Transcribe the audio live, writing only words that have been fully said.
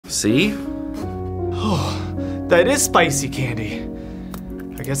See? Oh, that is spicy candy.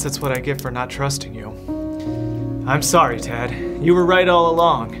 I guess that's what I get for not trusting you. I'm sorry, Tad. You were right all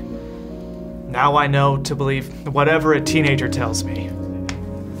along. Now I know to believe whatever a teenager tells me.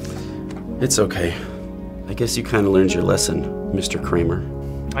 It's okay. I guess you kind of learned your lesson, Mr. Kramer.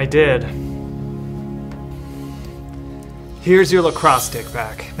 I did. Here's your lacrosse stick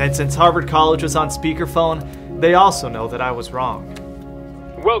back. And since Harvard College was on speakerphone, they also know that I was wrong.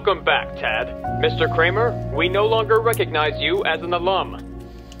 Welcome back, Tad. Mr. Kramer, we no longer recognize you as an alum.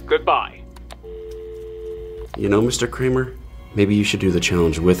 Goodbye. You know, Mr. Kramer, maybe you should do the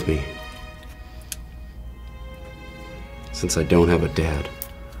challenge with me. Since I don't have a dad.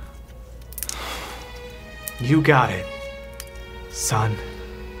 You got it, son.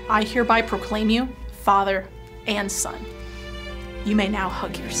 I hereby proclaim you father and son. You may now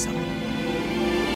hug your son.